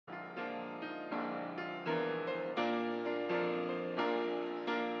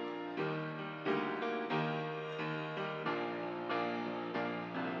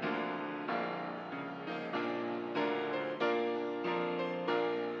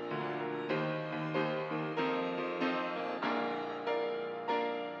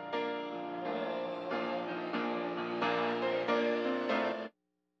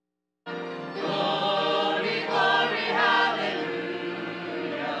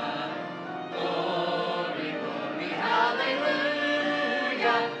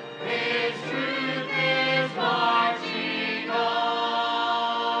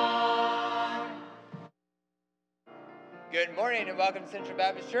welcome to Central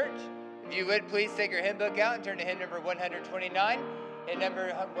Baptist Church. If you would, please take your hymn book out and turn to hymn number 129. Hymn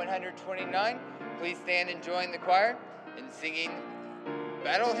number 129, please stand and join the choir in singing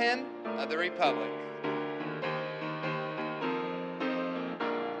Battle Hymn of the Republic.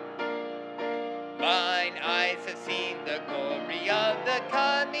 Mine eyes have seen the glory of the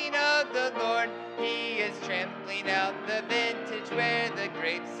coming of the Lord. He is trampling out the vintage where the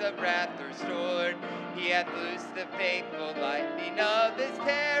grapes of wrath are stored. He hath loosed the faithful lightning of his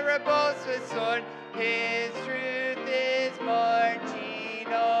terrible swift sword. His truth is marching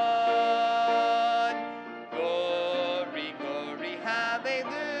on. Glory, glory,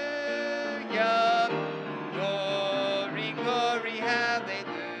 hallelujah. Glory, glory, hallelujah.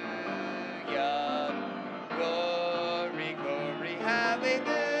 Glory, glory,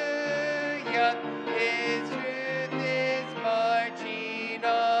 hallelujah. His truth is marching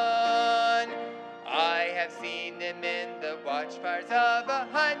on. I have seen them in the watchfires of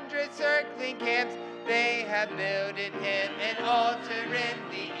 100 circling camps. They have builded him an altar in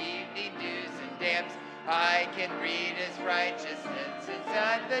the evening dews and damps. I can read his righteousness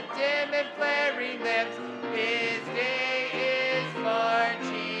inside the dim and flaring lamps. His day is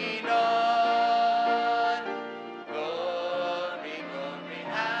marching on. Glory, glory,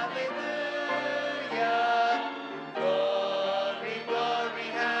 hallelujah. Glory, glory,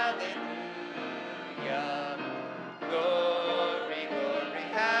 hallelujah. Glory, glory,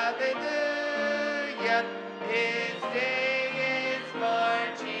 hallelujah. His day is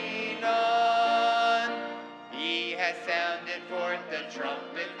marching on. He has sounded forth the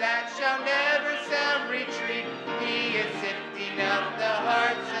trumpet that shall never sound retreat. He is sifting out the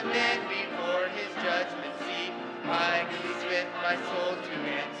hearts of men before his judgment seat. I please with my soul to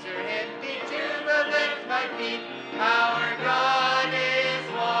answer him, be jubilant my feet. Our God is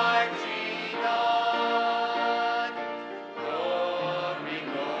marching on. Glory,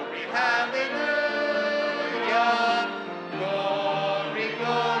 glory, hallelujah. Glory,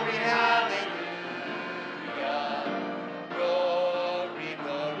 glory, hallelujah. Glory,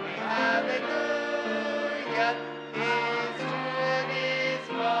 glory, hallelujah. His truth is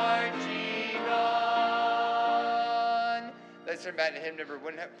marching on. Let's turn back to hymn number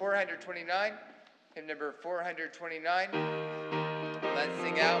 429. Hymn number 429. Let's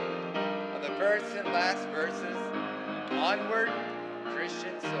sing out on the first and last verses. Onward,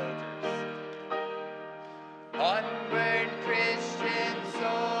 Christian soldiers. Onward, Christian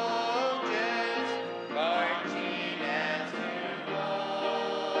soldiers, marching as to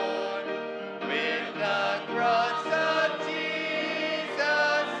war. With the cross of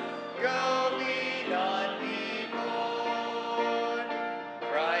Jesus going on before.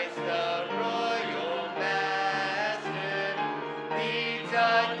 Christ the royal master leads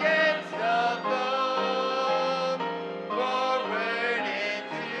against the foe. Forward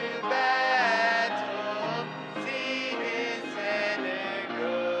into battle, see his banner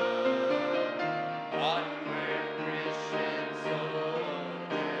go. Onward, Christian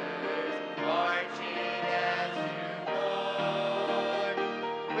soldiers, marching as to war.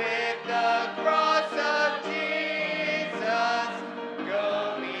 With the cross of Jesus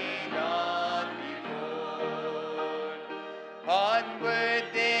going on before. Onward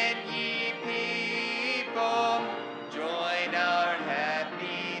then, ye people, join our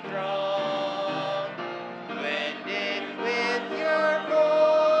happy throng. Blend in with your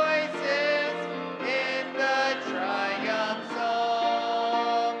voices in the triumph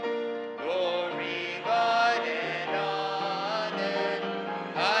song. Glory, laud, and honor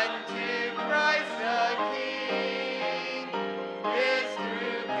unto Christ the King. This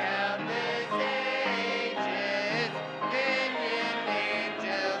through countless ages, million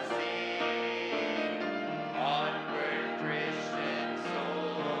angels sing. Onward, Christian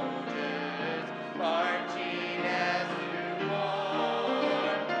soldiers, marching as to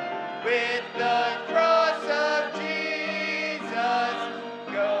war. With the cross of Jesus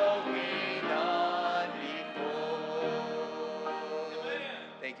going on before.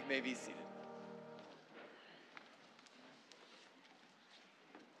 Thank you. You may be seated.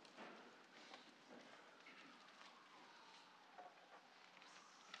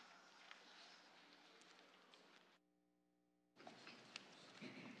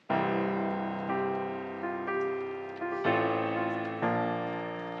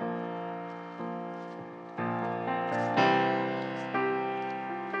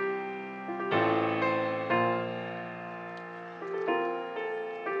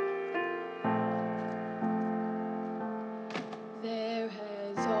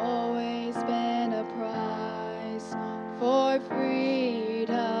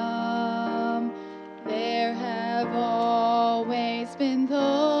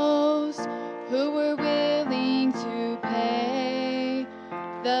 who were willing to pay.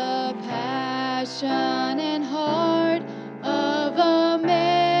 The passion and heart of America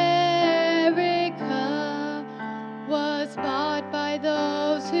was bought by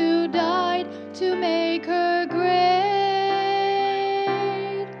those who died to make her great.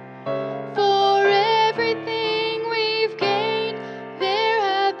 For everything we've gained, there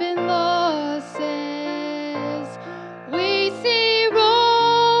have been losses. We see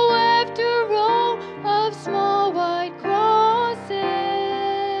row after row of small white crosses,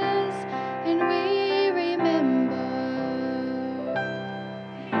 and we remember.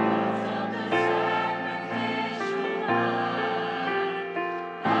 Because of the sacrificial life,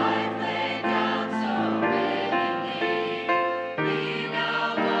 life laid down so willingly, we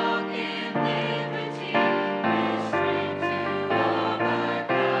now walk in liberty with strength to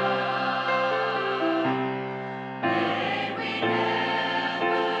overcome. May we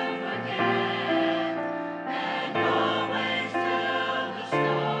never forget and always tell the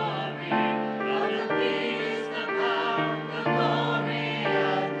story of the peace, the power, the glory,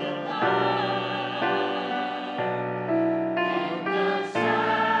 and the love of the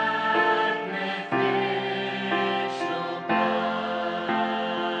sacrificial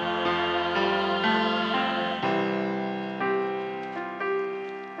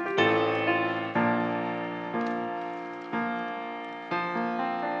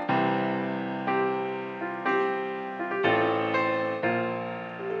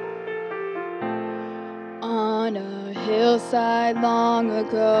On a hillside long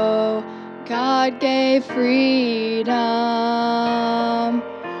ago, God gave freedom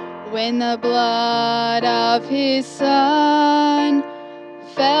when the blood of His Son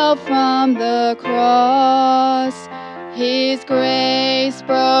fell from the cross. His grace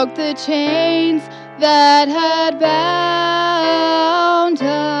broke the chains that had bound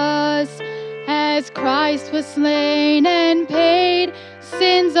us, as Christ was slain and paid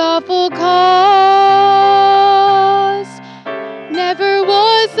sin's awful cost. Never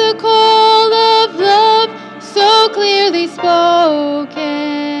was the call of love so clearly spoken.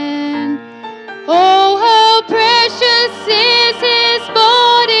 Oh, how precious is His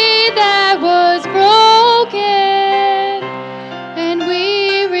body that was broken, and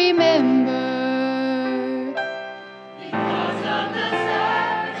we remember. Because of the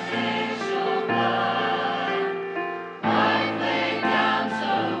sacrificial blood, life laid down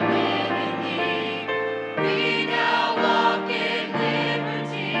so willingly,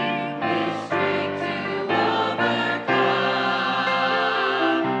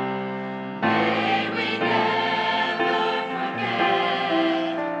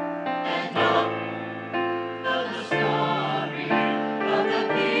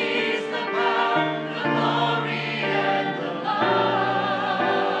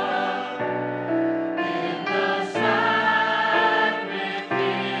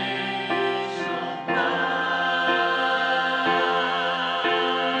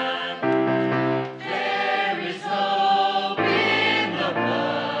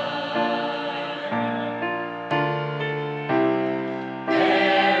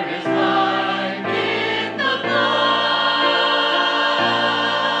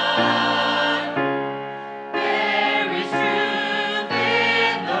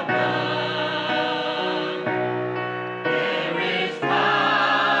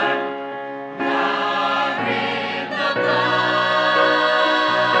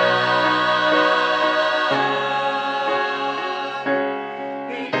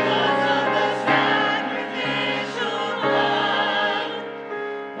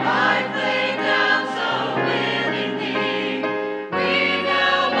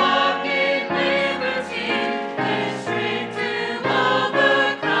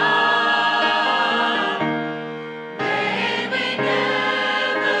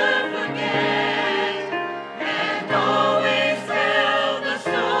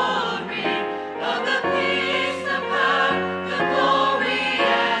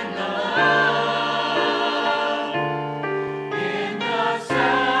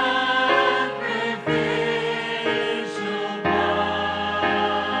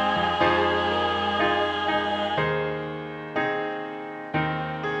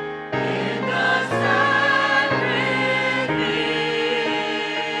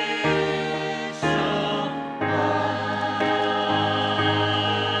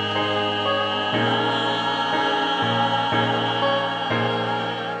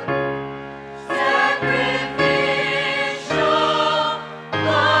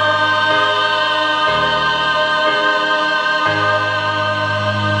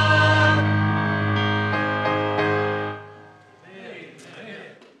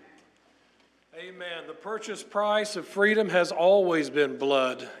 Amen. The purchase price of freedom has always been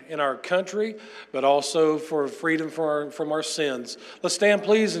blood in our country, but also for freedom from our sins. Let's stand,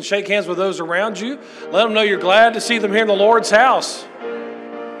 please, and shake hands with those around you. Let them know you're glad to see them here in the Lord's house.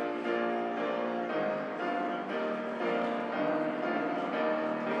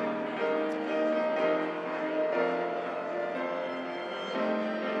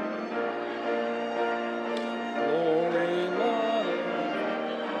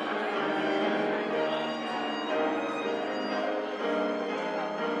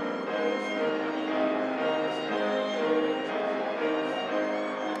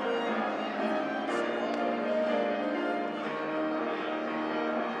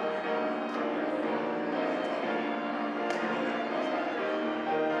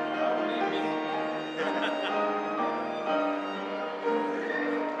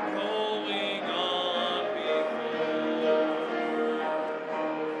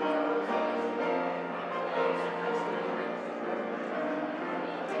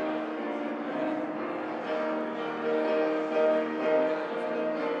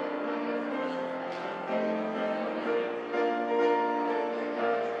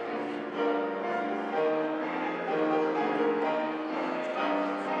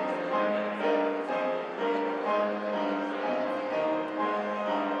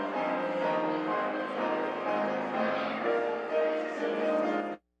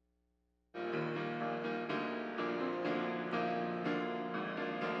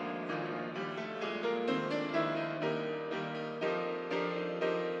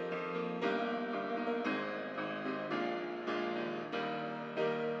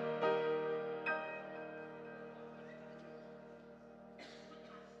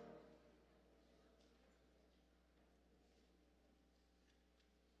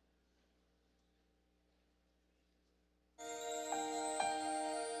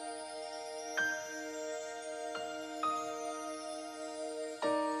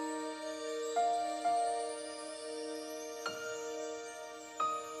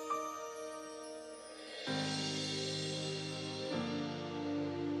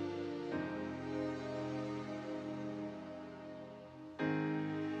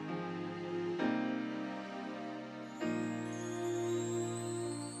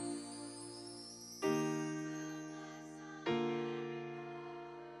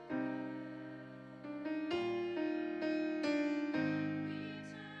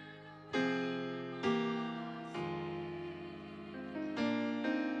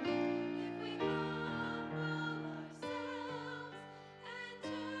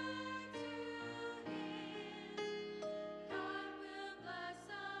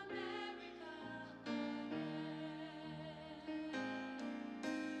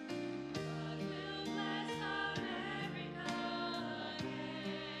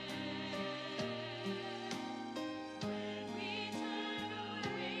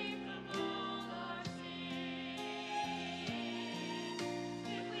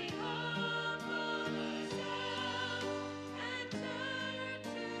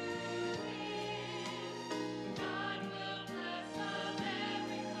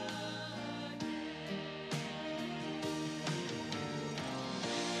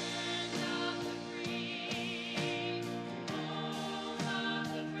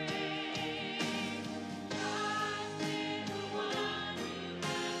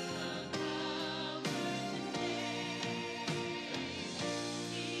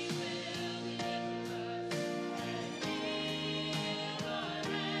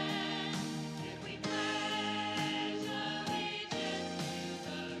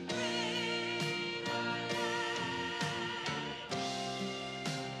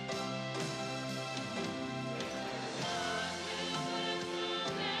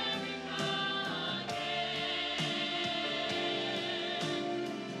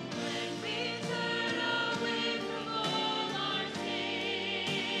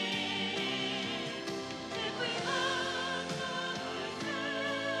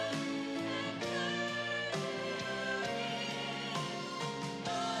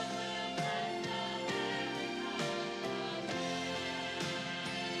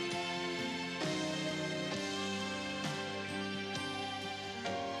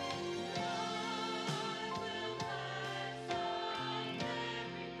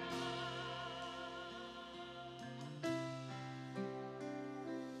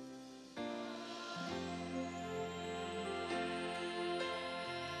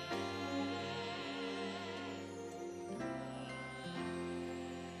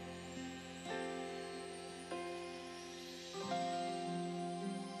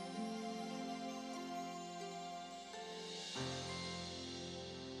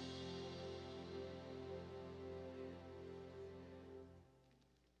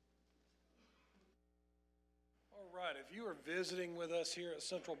 right, if you are visiting with us here at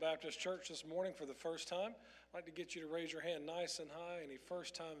Central Baptist Church this morning for the first time, I'd like to get you to raise your hand nice and high. Any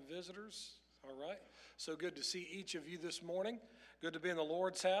first-time visitors? All right. So good to see each of you this morning. Good to be in the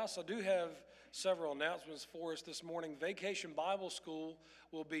Lord's house. I do have several announcements for us this morning. Vacation Bible School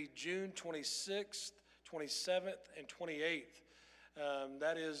will be June 26th, 27th, and 28th.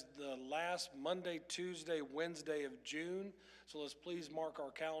 That is the last Monday, Tuesday, Wednesday of June. So let's please mark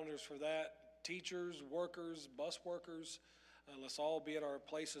our calendars for that. Teachers, workers, bus workers, let's all be at our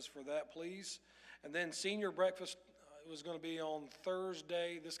places for that, please. And then senior breakfast was going to be on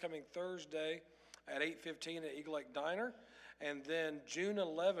Thursday, this coming Thursday at 8:15 at Eagle Lake Diner. And then June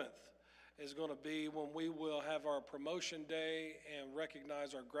 11th is going to be when we will have our promotion day and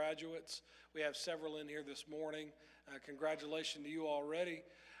recognize our graduates. We have several in here this morning. Congratulations to you already,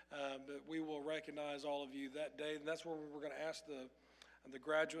 but we will recognize all of you that day. And that's where we're going to ask the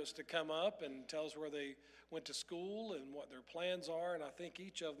graduates to come up and tell us where they went to school and what their plans are. And I think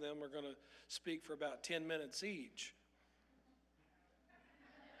each of them are going to speak for about 10 minutes each.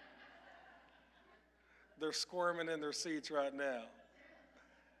 They're squirming in their seats right now.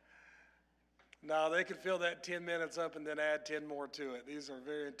 Now, they could fill that 10 minutes up and then add 10 more to it. These are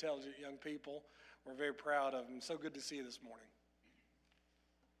very intelligent young people. We're very proud of them. So good to see you this morning.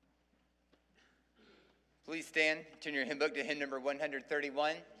 Please stand, turn your hymn book to hymn number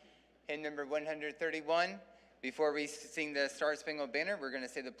 131. Hymn number 131. Before we sing the Star Spangled Banner, we're going to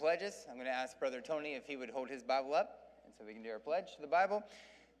say the pledges. I'm going to ask Brother Tony if he would hold his Bible up, and so we can do our pledge to the Bible.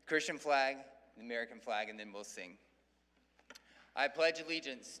 Christian flag, the American flag, and then we'll sing. I pledge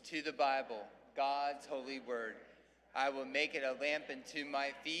allegiance to the Bible, God's holy word. I will make it a lamp unto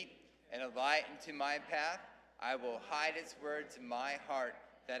my feet and a light unto my path. I will hide its words in my heart,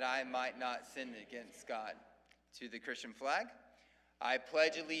 that I might not sin against God. To the Christian flag, I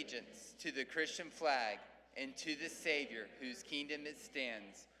pledge allegiance to the Christian flag and to the Savior whose kingdom it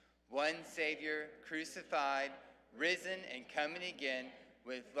stands, one Savior, crucified, risen, and coming again,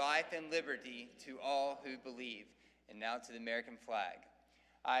 with life and liberty to all who believe. And now to the American flag.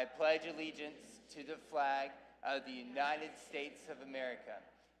 I pledge allegiance to the flag of the United States of America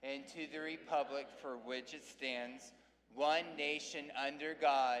and to the republic for which it stands, one nation under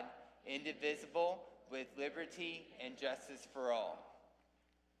God, indivisible, with liberty and justice for all.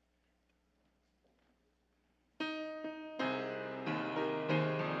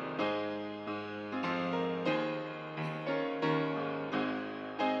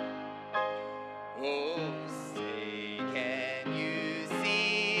 Oh, say, can you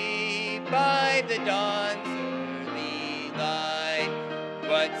see by the dawn's early light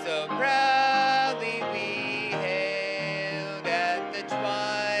what so proudly we hailed at the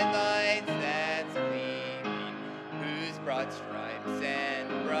twilight's that's gleaming, whose broad stripes and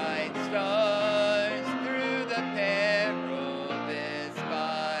bright stars through the perilous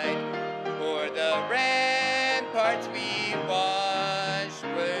fight o'er the ramparts we watched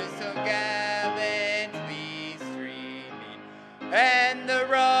were so gallantly streaming, and the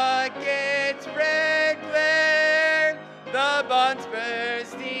rocket's red glare, the bombs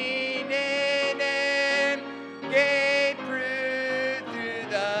bursting in air, gave proof through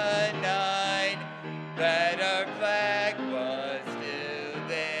the night that our flag was still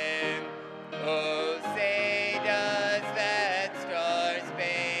there. Oh, say does that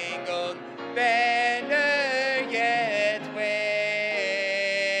star-spangled banner yet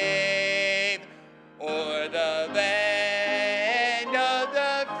wave o'er the land of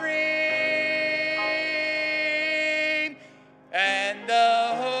the free and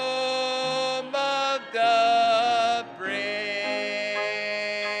the home of the brave.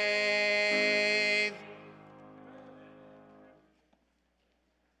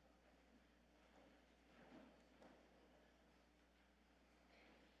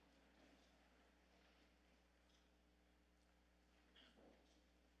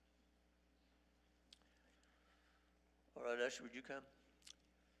 All right, Usher, would you come?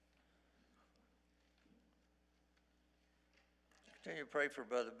 Continue to pray for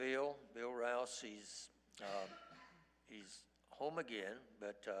Brother Bill Rouse. He's home again,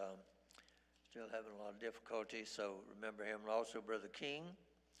 but still having a lot of difficulty, so remember him. And also Brother King.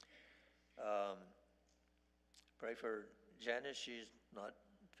 Pray for Janice. She's not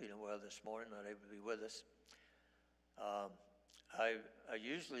feeling well this morning, not able to be with us. I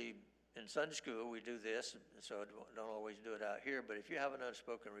usually, in Sunday school, we do this, so I don't always do it out here, but if you have an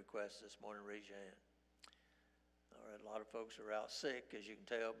unspoken request this morning, raise your hand. All right, a lot of folks are out sick, as you can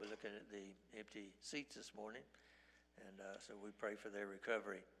tell by looking at the empty seats this morning, and so we pray for their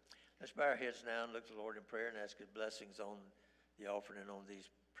recovery. Let's bow our heads now and look to the Lord in prayer and ask His blessings on the offering and on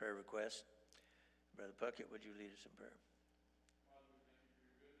these prayer requests. Brother Puckett, would you lead us in prayer?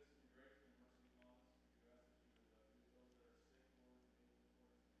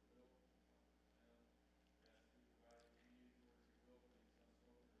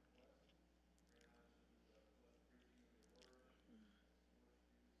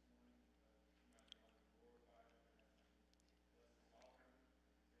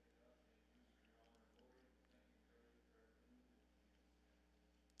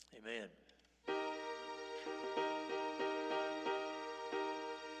 Amen.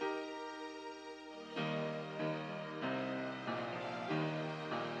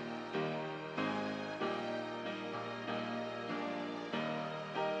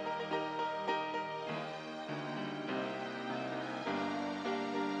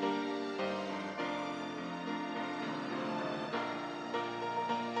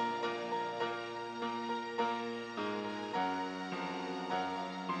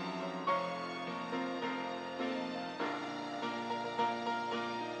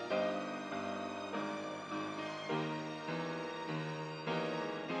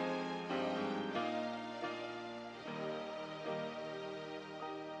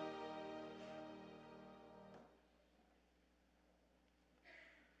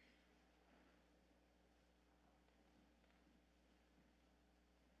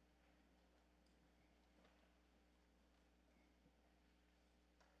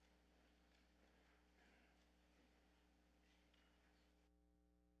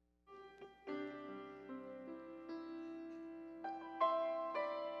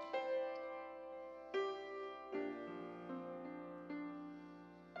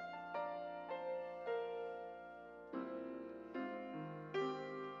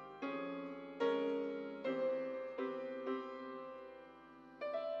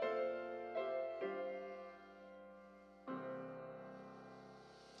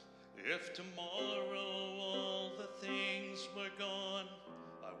 If tomorrow all the things were gone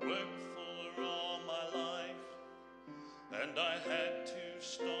I worked for all my life, and I had to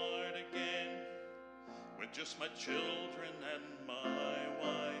start again with just my children and my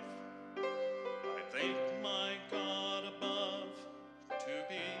wife, I thank my God above to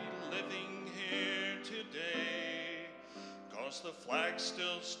be living here today, 'cause the flag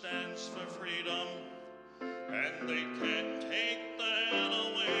still stands for freedom and they can't take that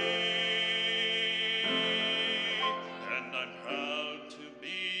away. And I'm proud to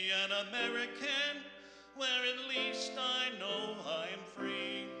be an American, where at least I know I'm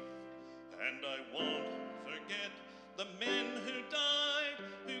free. And I won't forget the men who died,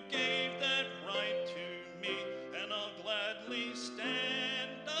 who gave that right to me. And I'll gladly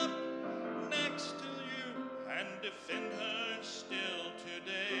stand up next to you and defend her still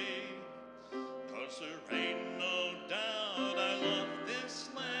today. 'Cause there ain't no doubt I love this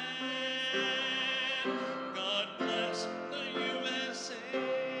land.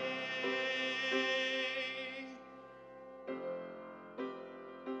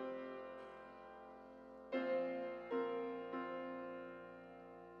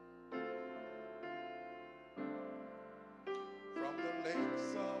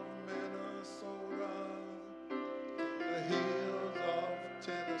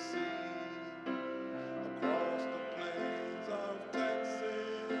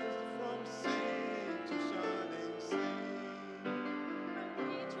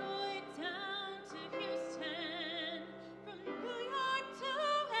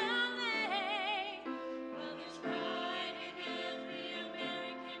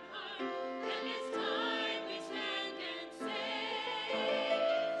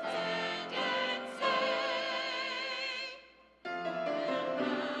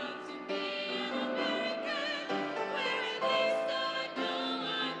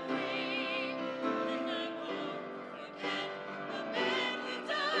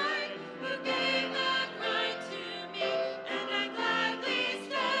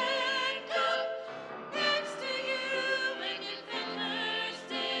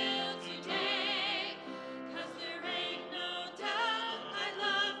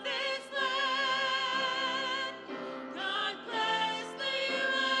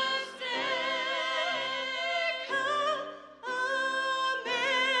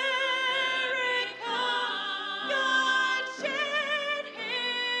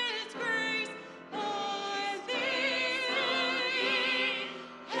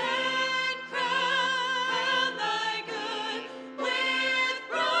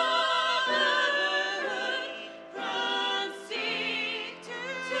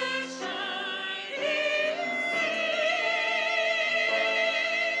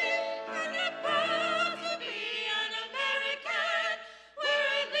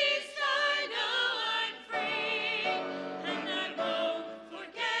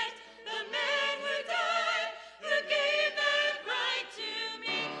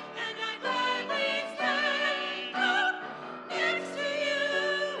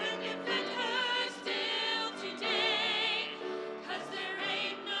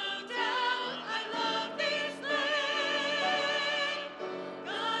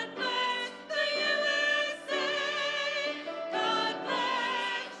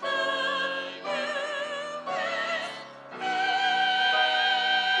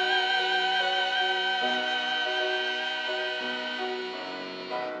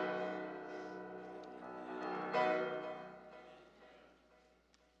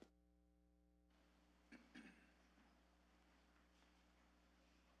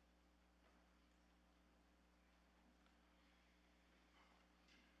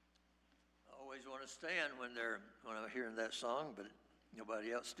 always want to stand when I'm hearing that song, but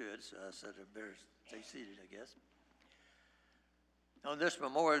nobody else stood, so I said I better stay seated, I guess. On this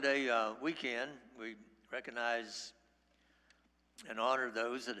Memorial Day weekend, we recognize and honor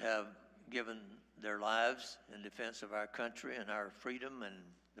those that have given their lives in defense of our country and our freedom and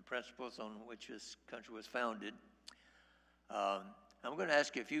the principles on which this country was founded. I'm going to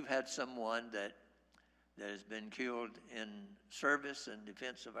ask you if you've had someone that has been killed in service and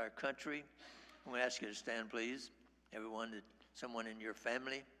defense of our country. I'm going to ask you to stand, please. Someone in your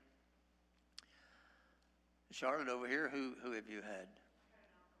family. Charlotte over here, who have you had?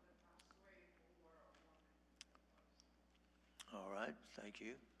 All right, thank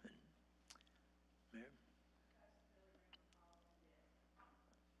you. And Mayor?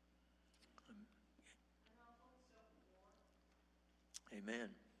 Amen.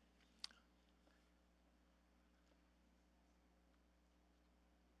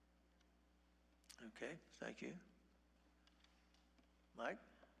 Okay, thank you. Mike?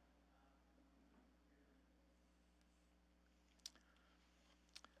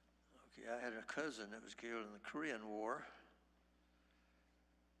 Okay, I had a cousin that was killed in the Korean War.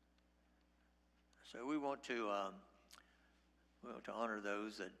 So we want to honor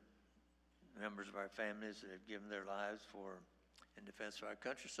those members of our families that have given their lives in defense of our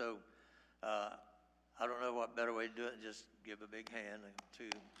country. So I don't know what better way to do it than just give a big hand to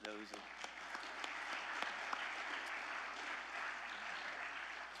those that.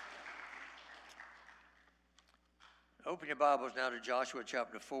 Open your Bibles now to Joshua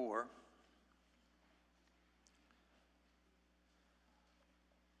chapter 4.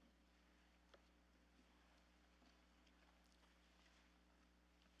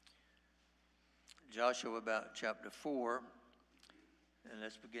 Joshua about chapter 4, and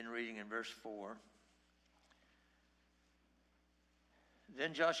let's begin reading in verse 4.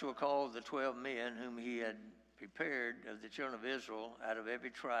 Then Joshua called the 12 men whom he had prepared of the children of Israel out of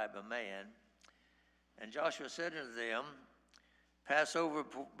every tribe a man. And Joshua said unto them, Pass over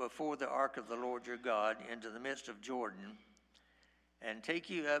before the ark of the Lord your God into the midst of Jordan, and take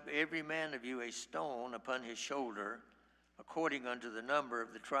you up every man of you a stone upon his shoulder, according unto the number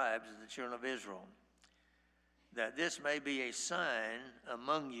of the tribes of the children of Israel, that this may be a sign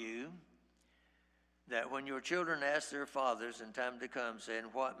among you, that when your children ask their fathers in time to come, saying,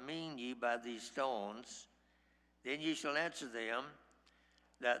 What mean ye by these stones? Then ye shall answer them,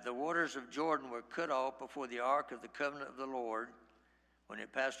 that the waters of Jordan were cut off before the ark of the covenant of the Lord when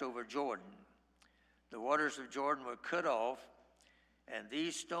it passed over Jordan. The waters of Jordan were cut off, and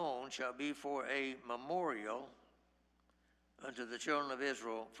these stones shall be for a memorial unto the children of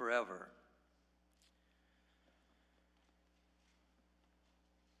Israel forever.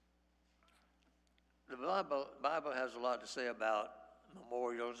 The Bible has a lot to say about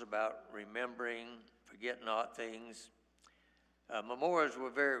memorials, about remembering, forget not things. Memorials were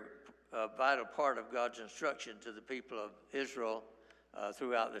a very vital part of God's instruction to the people of Israel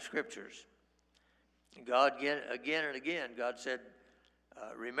throughout the Scriptures. God, again and again, God said,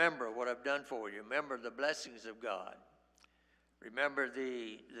 remember what I've done for you. Remember the blessings of God. Remember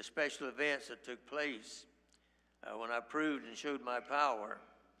the special events that took place when I proved and showed my power,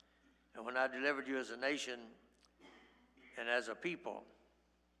 and when I delivered you as a nation and as a people.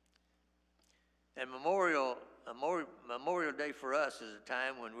 And Memorial Day for us is a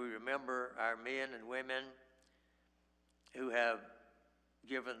time when we remember our men and women who have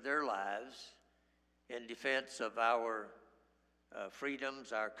given their lives in defense of our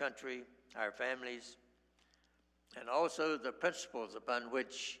freedoms, our country, our families, and also the principles upon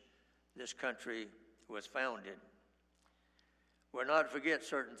which this country was founded. We're not to forget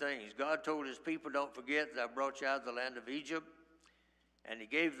certain things. God told his people, don't forget that I brought you out of the land of Egypt, and he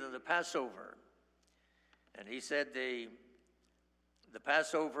gave them the Passover. And he said the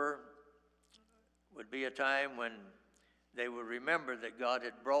Passover would be a time when they would remember that God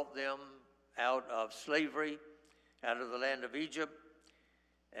had brought them out of slavery, out of the land of Egypt,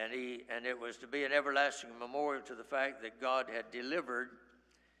 and it was to be an everlasting memorial to the fact that God had delivered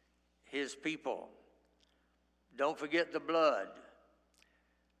his people. Don't forget the blood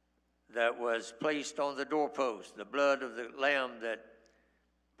that was placed on the doorpost, the blood of the lamb that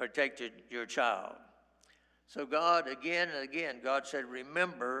protected your child. So God, again and again, God said,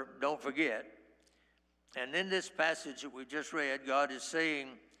 remember, don't forget. And in this passage that we just read, God is saying,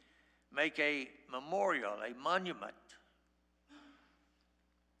 make a memorial, a monument,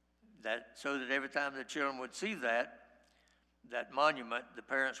 so that every time the children would see that monument, the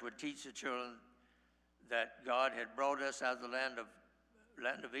parents would teach the children that God had brought us out of the land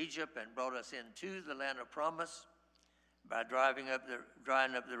of Egypt and brought us into the land of promise by drying up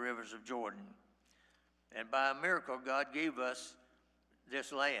the rivers of Jordan. And by a miracle, God gave us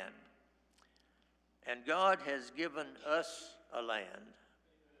this land. And God has given us a land.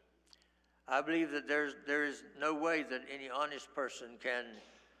 I believe that there is no way that any honest person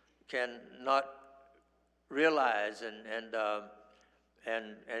can not realize and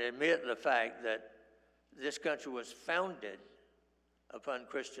admit the fact that this country was founded upon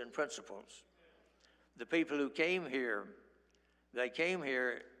Christian principles. The people who came here, they came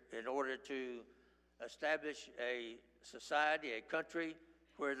here in order to establish a society, a country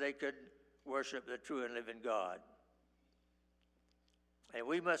where they could worship the true and living God. And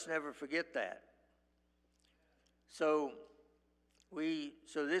we must never forget that. So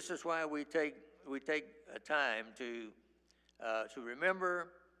this is why we take a time to remember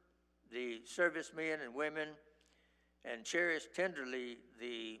the servicemen and women and cherish tenderly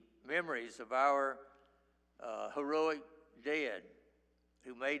the memories of our heroic dead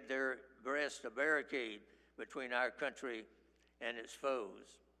who made their breast a barricade between our country and its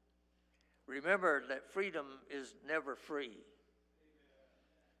foes. Remember that freedom is never free.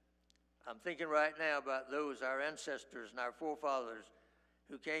 I'm thinking right now about those, our ancestors and our forefathers,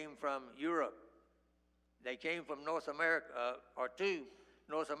 who came from Europe. They came from North America, or to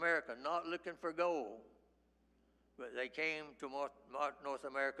North America, not looking for gold, but they came to North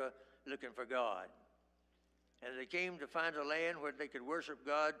America looking for God. And they came to find a land where they could worship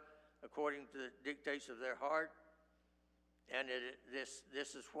God according to the dictates of their heart. And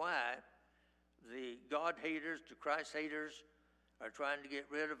this is why the God haters, the Christ haters, are trying to get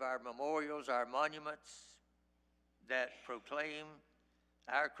rid of our memorials, our monuments that proclaim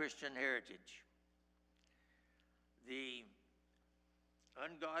our Christian heritage. The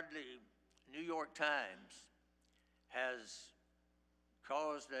ungodly New York Times has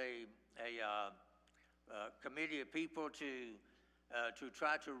caused a committee of people to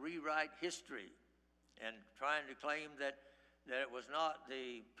try to rewrite history and trying to claim that it was not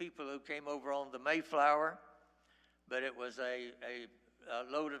the people who came over on the Mayflower, but it was a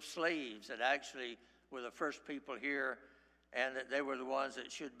load of slaves that actually were the first people here, and that they were the ones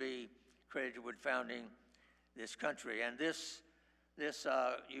that should be credited with founding this country. And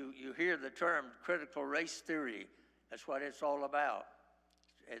you hear the term critical race theory. That's what it's all about.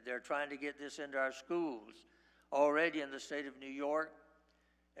 They're trying to get this into our schools already in the state of New York,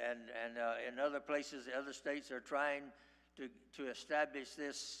 and in other places, the other states are trying to establish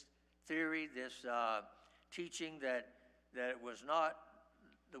this theory, this teaching that it was not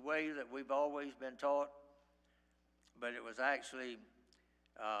the way that we've always been taught, but it was actually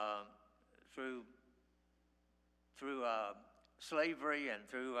through slavery and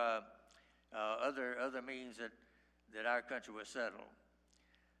through other means that our country was settled.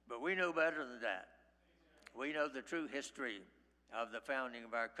 But we know better than that. We know the true history of the founding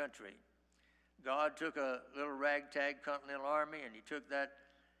of our country. God took a little ragtag Continental Army, and he took that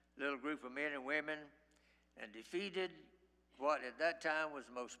little group of men and women and defeated what at that time was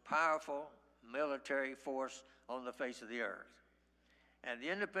the most powerful military force on the face of the earth. And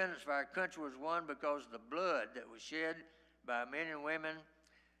the independence of our country was won because of the blood that was shed by men and women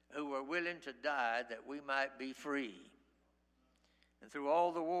who were willing to die that we might be free. And through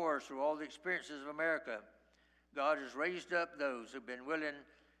all the wars, through all the experiences of America, God has raised up those who've been willing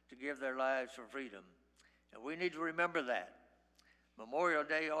to give their lives for freedom. And we need to remember that. Memorial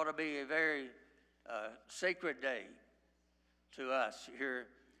Day ought to be a very sacred day to us here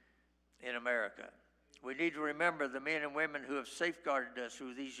in America. We need to remember the men and women who have safeguarded us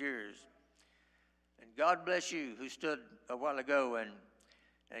through these years. And God bless you who stood a while ago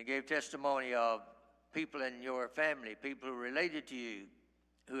and gave testimony of people in your family, people who related to you,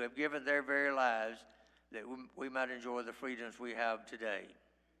 who have given their very lives that we might enjoy the freedoms we have today.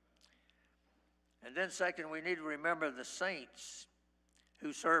 And then second, we need to remember the saints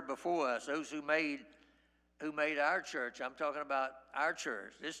who served before us, those who made our church. I'm talking about our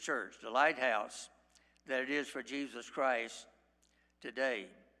church, this church, the lighthouse that it is for Jesus Christ today.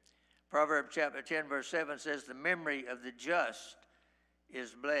 Proverbs chapter 10, verse 7 says, "The memory of the just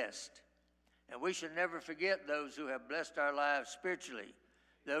is blessed." And we should never forget those who have blessed our lives spiritually,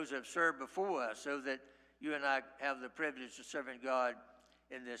 those who have served before us, so that you and I have the privilege of serving God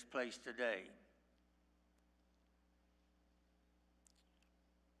in this place today.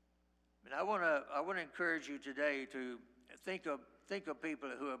 And I want to encourage you today to think of people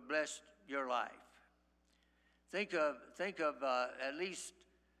who have blessed your life. Think of at least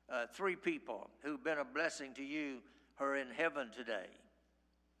 3 people who've been a blessing to you who are in heaven today.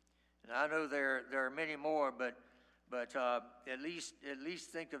 And I know there are many more, but at least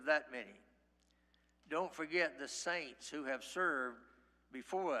think of that many. Don't forget the saints who have served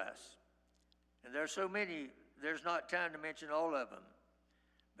before us. And there's so many, there's not time to mention all of them.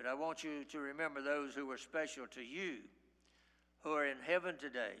 But I want you to remember those who were special to you, who are in heaven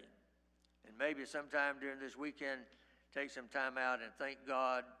today. And maybe sometime during this weekend, take some time out and thank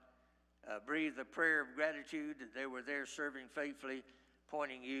God. Breathe a prayer of gratitude that they were there serving faithfully,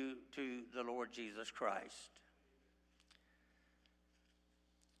 pointing you to the Lord Jesus Christ.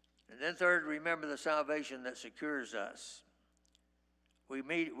 And then third, remember the salvation that secures us. We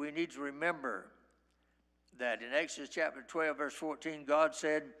need to remember that in Exodus chapter 12, verse 14, God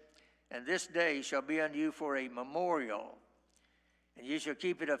said, "And this day shall be unto you for a memorial, and ye shall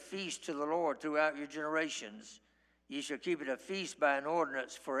keep it a feast to the Lord throughout your generations. Ye shall keep it a feast by an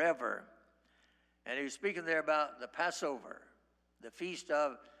ordinance forever." And he was speaking there about the Passover, the feast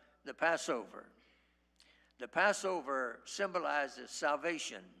of the Passover. The Passover symbolizes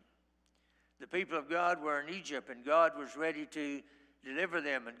salvation. The people of God were in Egypt, and God was ready to deliver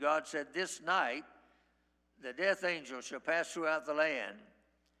them. And God said, "This night the death angel shall pass throughout the land.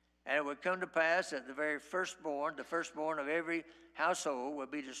 And it would come to pass that the very firstborn, the firstborn of every household,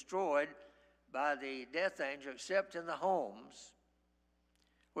 would be destroyed by the death angel, except in the homes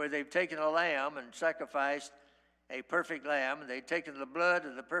where they've taken a lamb and sacrificed a perfect lamb. And they've taken the blood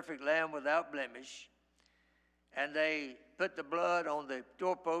of the perfect lamb without blemish, and they put the blood on the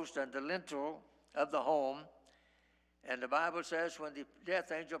doorpost and the lintel of the home. And the Bible says when the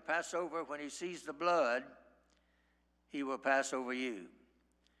death angel passes over, when he sees the blood, he will pass over you,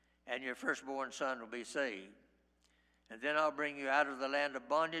 and your firstborn son will be saved. And then I'll bring you out of the land of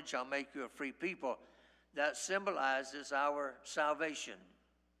bondage. I'll make you a free people. That symbolizes our salvation.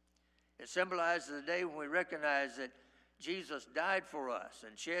 It symbolizes the day when we recognize that Jesus died for us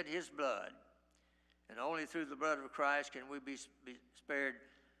and shed his blood. And only through the blood of Christ can we be spared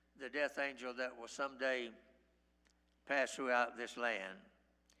the death angel that will someday pass throughout this land.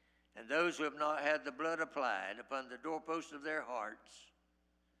 And those who have not had the blood applied upon the doorposts of their hearts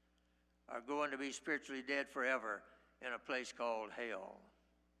are going to be spiritually dead forever in a place called hell.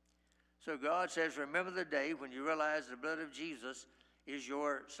 So God says, remember the day when you realize the blood of Jesus is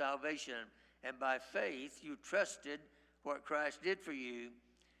your salvation. And by faith, you trusted what Christ did for you,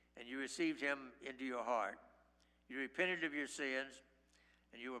 and you received him into your heart. You repented of your sins,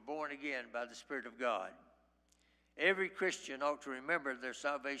 and you were born again by the Spirit of God. Every Christian ought to remember their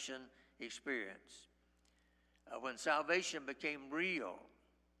salvation experience. When salvation became real,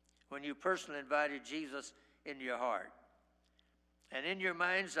 when you personally invited Jesus into your heart. And in your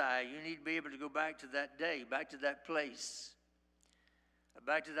mind's eye, you need to be able to go back to that day, back to that place,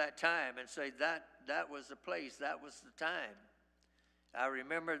 back to that time, and say, that was the place, that was the time. I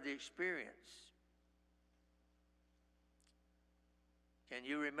remember the experience. Can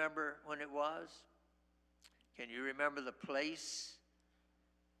you remember when it was? Can you remember the place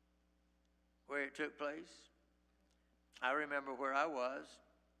where it took place? I remember where I was.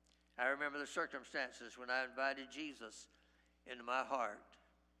 I remember the circumstances when I invited Jesus into my heart.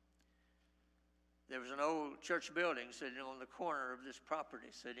 There was an old church building sitting on the corner of this property,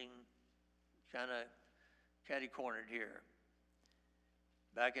 sitting kind of catty-cornered here,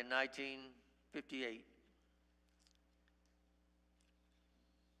 back in 1958,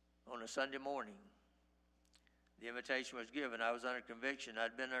 on a Sunday morning. The invitation was given. I was under conviction.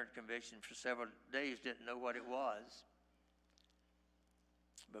 I'd been under conviction for several days, didn't know what it was.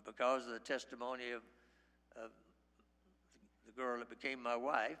 But because of the testimony of the girl that became my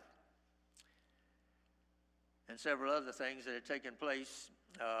wife, and several other things that had taken place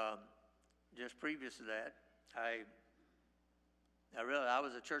just previous to that, I realized I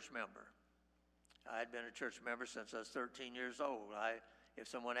was a church member. I had been a church member since I was 13 years old. If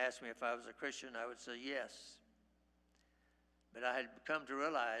someone asked me if I was a Christian, I would say yes. But I had come to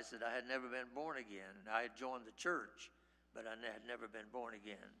realize that I had never been born again. I had joined the church, but I had never been born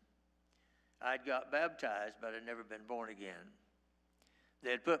again. I had got baptized, but I had never been born again.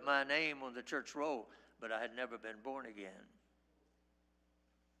 They had put my name on the church roll, but I had never been born again.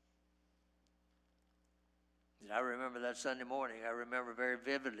 And I remember that Sunday morning. I remember very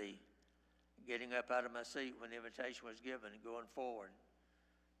vividly getting up out of my seat when the invitation was given and going forward,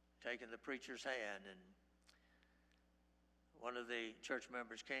 taking the preacher's hand. And one of the church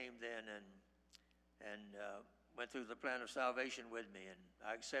members came then and went through the plan of salvation with me, and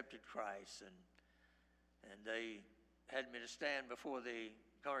I accepted Christ. And they had me to stand before the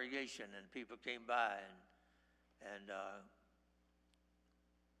congregation, and people came by and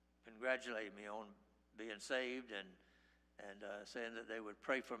congratulated me on being saved, and saying that they would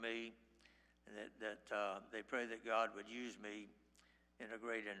pray for me, and that they pray that God would use me in a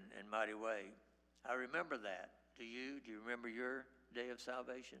great and mighty way. I remember that. Do you? Do you remember your day of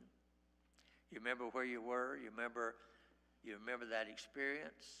salvation? You remember where you were? You remember that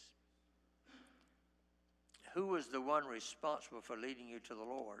experience? Who was the one responsible for leading you to the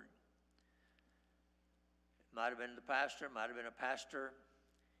Lord? It might have been the pastor, it might have been a pastor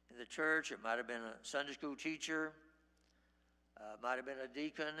in the church, it might have been a Sunday school teacher, it might have been a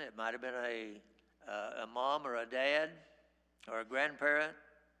deacon, it might have been a mom or a dad or a grandparent.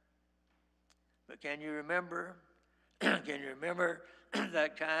 But can you remember? Can you remember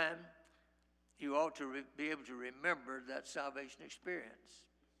that time? You ought to be able to remember that salvation experience.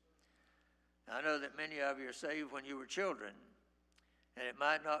 I know that many of you are saved when you were children, and it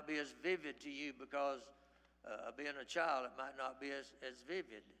might not be as vivid to you because being a child, it might not be as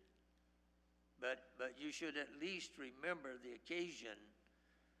vivid. But you should at least remember the occasion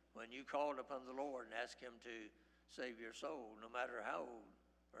when you called upon the Lord and asked Him to save your soul, no matter how old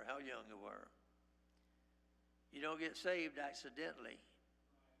or how young you were. You don't get saved accidentally.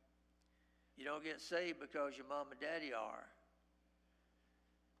 You don't get saved because your mom and daddy are.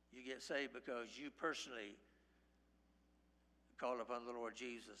 You get saved because you personally call upon the Lord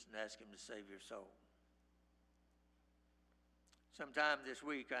Jesus and ask Him to save your soul. Sometime this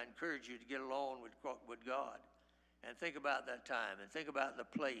week, I encourage you to get alone with God and think about that time and think about the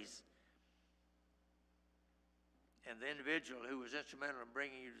place and the individual who was instrumental in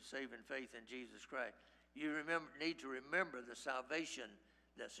bringing you to saving faith in Jesus Christ. You need to remember the salvation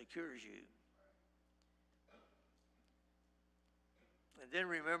that secures you. And then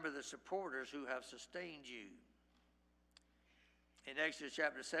remember the supporters who have sustained you. In Exodus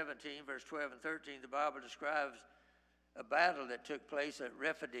chapter 17, verse 12 and 13, the Bible describes a battle that took place at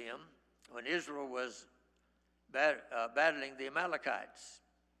Rephidim when Israel was battling the Amalekites.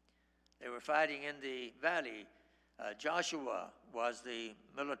 They were fighting in the valley. Joshua was the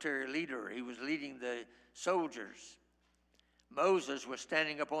military leader. He was leading the soldiers. Moses was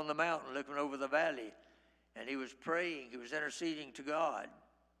standing up on the mountain looking over the valley, and he was praying. He was interceding to God.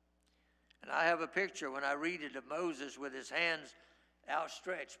 And I have a picture when I read it of Moses with his hands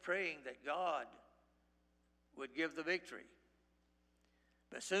outstretched, praying that God would give the victory.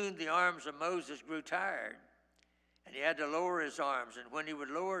 But soon the arms of Moses grew tired, and he had to lower his arms. And when he would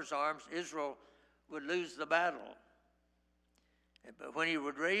lower his arms, Israel would lose the battle. But when he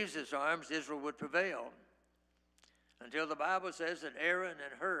would raise his arms, Israel would prevail. Until the Bible says that Aaron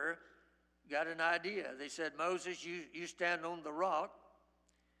and Hur got an idea. They said, Moses, you stand on the rock,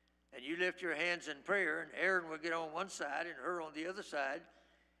 and you lift your hands in prayer, and Aaron will get on one side and Hur on the other side.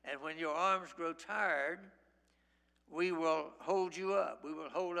 And when your arms grow tired, we will hold you up. We will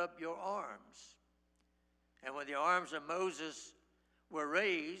hold up your arms. And when the arms of Moses were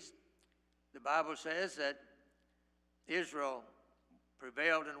raised, the Bible says that Israel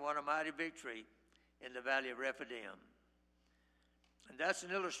prevailed and won a mighty victory in the valley of Rephidim. And that's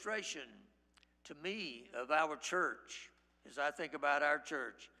an illustration to me of our church as I think about our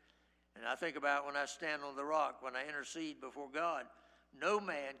church. And I think about when I stand on the rock, when I intercede before God. No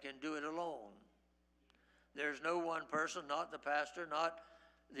man can do it alone. There's no one person, not the pastor, not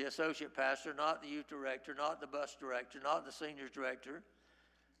the associate pastor, not the youth director, not the bus director, not the seniors director,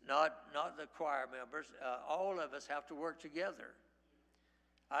 not the choir members. All of us have to work together.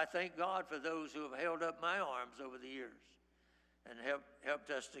 I thank God for those who have held up my arms over the years and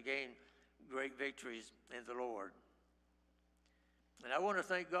helped us to gain great victories in the Lord. And I want to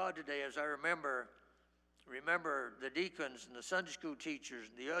thank God today as I remember the deacons and the Sunday school teachers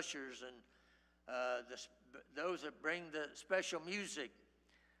and the ushers and those that bring the special music,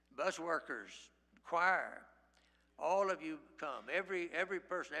 bus workers, choir. All of you come, every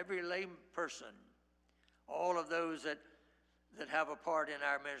person, every lay person, all of those that have a part in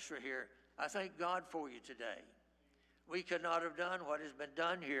our ministry here. I thank God for you today. We could not have done what has been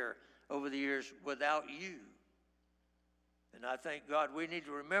done here over the years without you. And I thank God. We need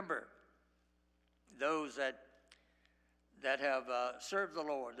to remember those that have served the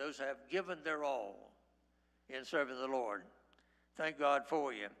Lord, those that have given their all in serving the Lord. Thank God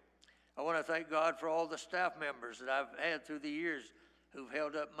for you. I want to thank God for all the staff members that I've had through the years who've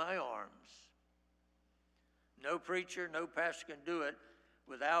held up my arms. No preacher, no pastor can do it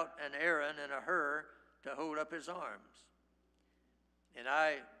without an Aaron and a Hur to hold up his arms. And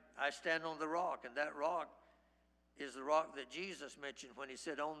I stand on the rock, and that rock is the rock that Jesus mentioned when he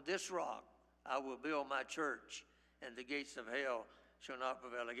said, on this rock I will build my church, and the gates of hell shall not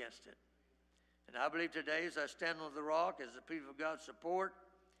prevail against it. And I believe today, as I stand on the rock, as the people of God support,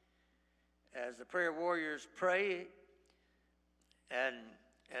 as the prayer warriors pray, and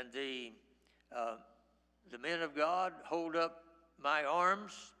the men of God hold up my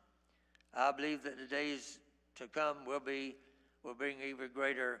arms, I believe that the days to come will bring even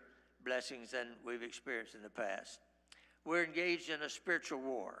greater blessings than we've experienced in the past. We're engaged in a spiritual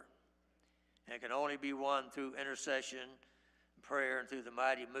war, and it can only be won through intercession, prayer, and through the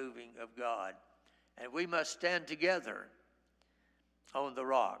mighty moving of God. And we must stand together on the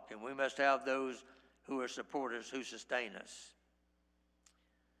rock, and we must have those who are supporters, who sustain us.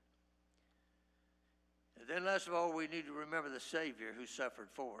 And then last of all, we need to remember the Savior who suffered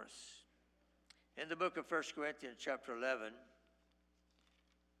for us. In the book of 1 Corinthians chapter 11,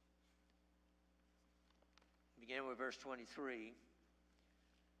 begin with verse 23.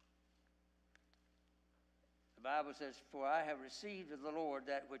 The Bible says, "For I have received of the Lord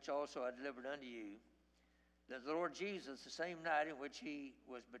that which also I delivered unto you, that the Lord Jesus, the same night in which he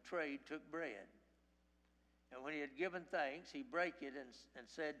was betrayed, took bread. And when he had given thanks, he brake it and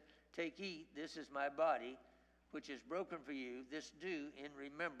said, Take, eat, this is my body, which is broken for you. This do in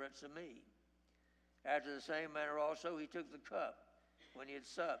remembrance of me. After the same manner also he took the cup when he had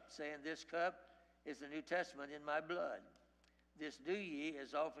supped, saying, This cup is the New Testament in my blood. This do ye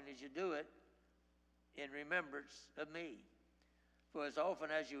as often as you do it in remembrance of me. For as often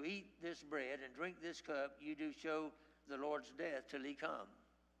as you eat this bread and drink this cup, you do show the Lord's death till he come."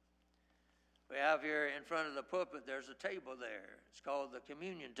 We have here in front of the pulpit, there's a table there. It's called the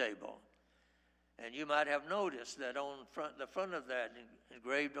communion table. And you might have noticed that on the front of that,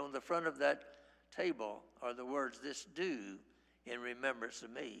 engraved on the front of that table, are the words, "This do in remembrance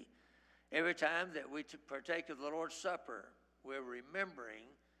of me." Every time that we partake of the Lord's Supper, we're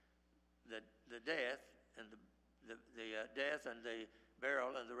remembering the death and the death and the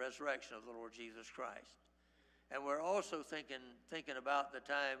burial and the resurrection of the Lord Jesus Christ. And we're also thinking about the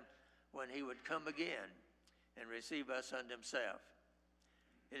time when he would come again and receive us unto himself.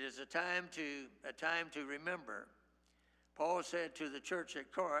 It is a time to remember. Paul said to the church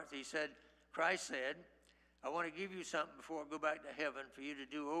at Corinth, Christ said, "I want to give you something before I go back to heaven for you to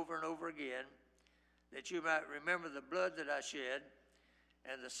do over and over again, that you might remember the blood that I shed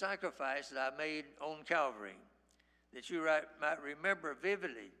and the sacrifice that I made on Calvary, that you might remember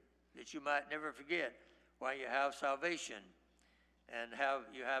vividly, that you might never forget why you have salvation and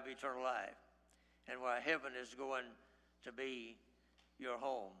you have eternal life, and why heaven is going to be your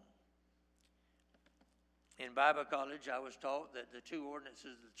home." In Bible college, I was taught that the two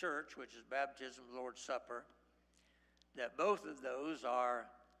ordinances of the church, which is baptism and Lord's Supper, that both of those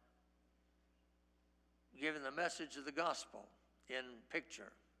are giving the message of the gospel in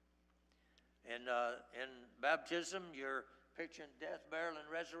picture. In baptism, you're picturing death, burial, and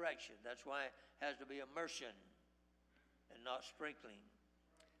resurrection. That's why it has to be immersion and not sprinkling.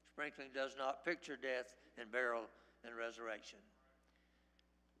 Sprinkling does not picture death and burial and resurrection.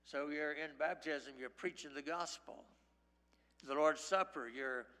 So you're in baptism, you're preaching the gospel. The Lord's Supper,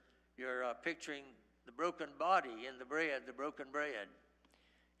 you're picturing the broken body in the bread, the broken bread.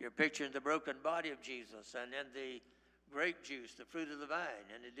 You're picturing the broken body of Jesus, and then the grape juice, the fruit of the vine,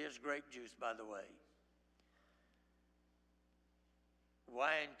 and it is grape juice, by the way.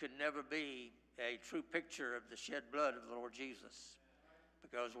 Wine could never be a true picture of the shed blood of the Lord Jesus,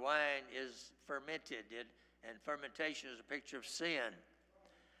 because wine is fermented, and fermentation is a picture of sin.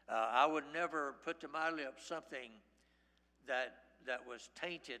 I would never put to my lips something that was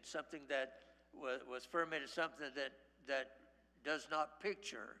tainted, something that was fermented, something that does not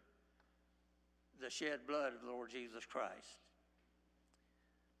picture the shed blood of the Lord Jesus Christ.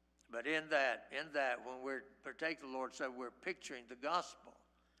 But in that, when we partake the Lord's Supper, we're picturing the gospel.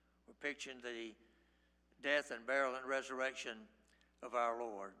 We're picturing the death and burial and resurrection of our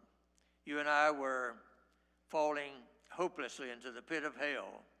Lord. You and I were falling hopelessly into the pit of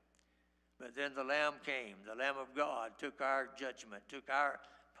hell. But then the Lamb came, the Lamb of God, took our judgment, took our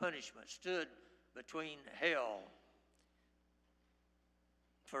punishment, stood between hell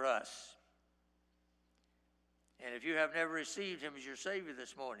for us. And if you have never received him as your Savior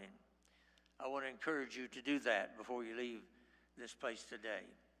this morning, I want to encourage you to do that before you leave this place today.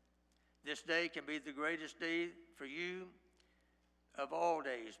 This day can be the greatest day for you of all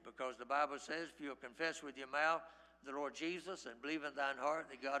days, because the Bible says, if you'll confess with your mouth the Lord Jesus and believe in thine heart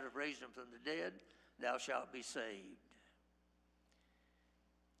that God hath raised him from the dead, thou shalt be saved.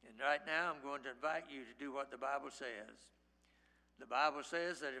 And right now I'm going to invite you to do what the Bible says. The Bible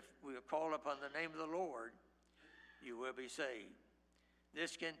says that if we call upon the name of the Lord, you will be saved.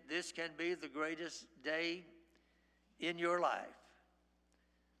 This can be the greatest day in your life,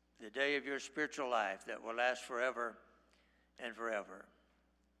 the day of your spiritual life that will last forever and forever.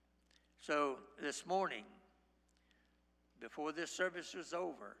 So this morning, before this service is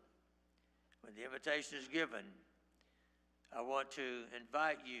over, when the invitation is given, I want to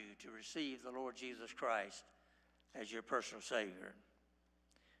invite you to receive the Lord Jesus Christ as your personal Savior.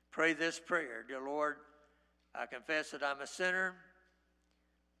 Pray this prayer. Dear Lord, I confess that I'm a sinner.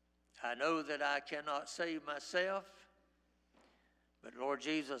 I know that I cannot save myself. But Lord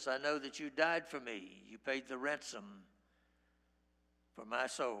Jesus, I know that you died for me. You paid the ransom for my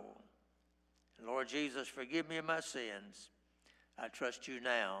soul. Lord Jesus, forgive me of my sins. I trust you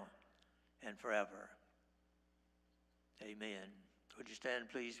now and forever. Amen. Would you stand,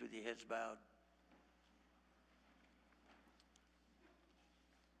 please, with your heads bowed?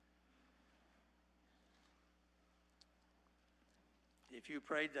 If you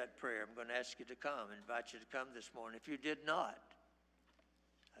prayed that prayer, I'm going to ask you to come, invite you to come this morning. If you did not,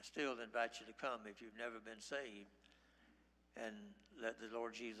 I still invite you to come if you've never been saved, and let the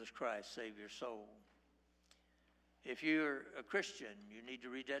Lord Jesus Christ save your soul. If you're a Christian, you need to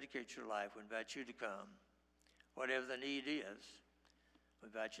rededicate your life. We invite you to come. Whatever the need is, we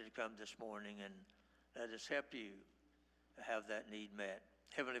invite you to come this morning, and let us help you to have that need met.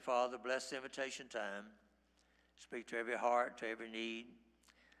 Heavenly Father, bless the invitation time. Speak to every heart, to every need.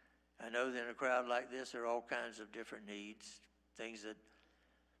 I know that in a crowd like this, there are all kinds of different needs, things that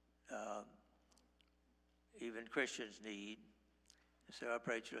even Christians need. So I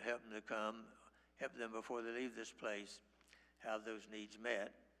pray that you'll help them to come, help them before they leave this place, have those needs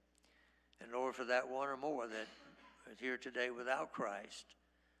met. And Lord, for that one or more that is here today without Christ,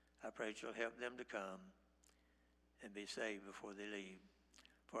 I pray that you'll help them to come and be saved before they leave.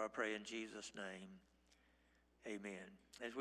 For I pray in Jesus' name, amen. As we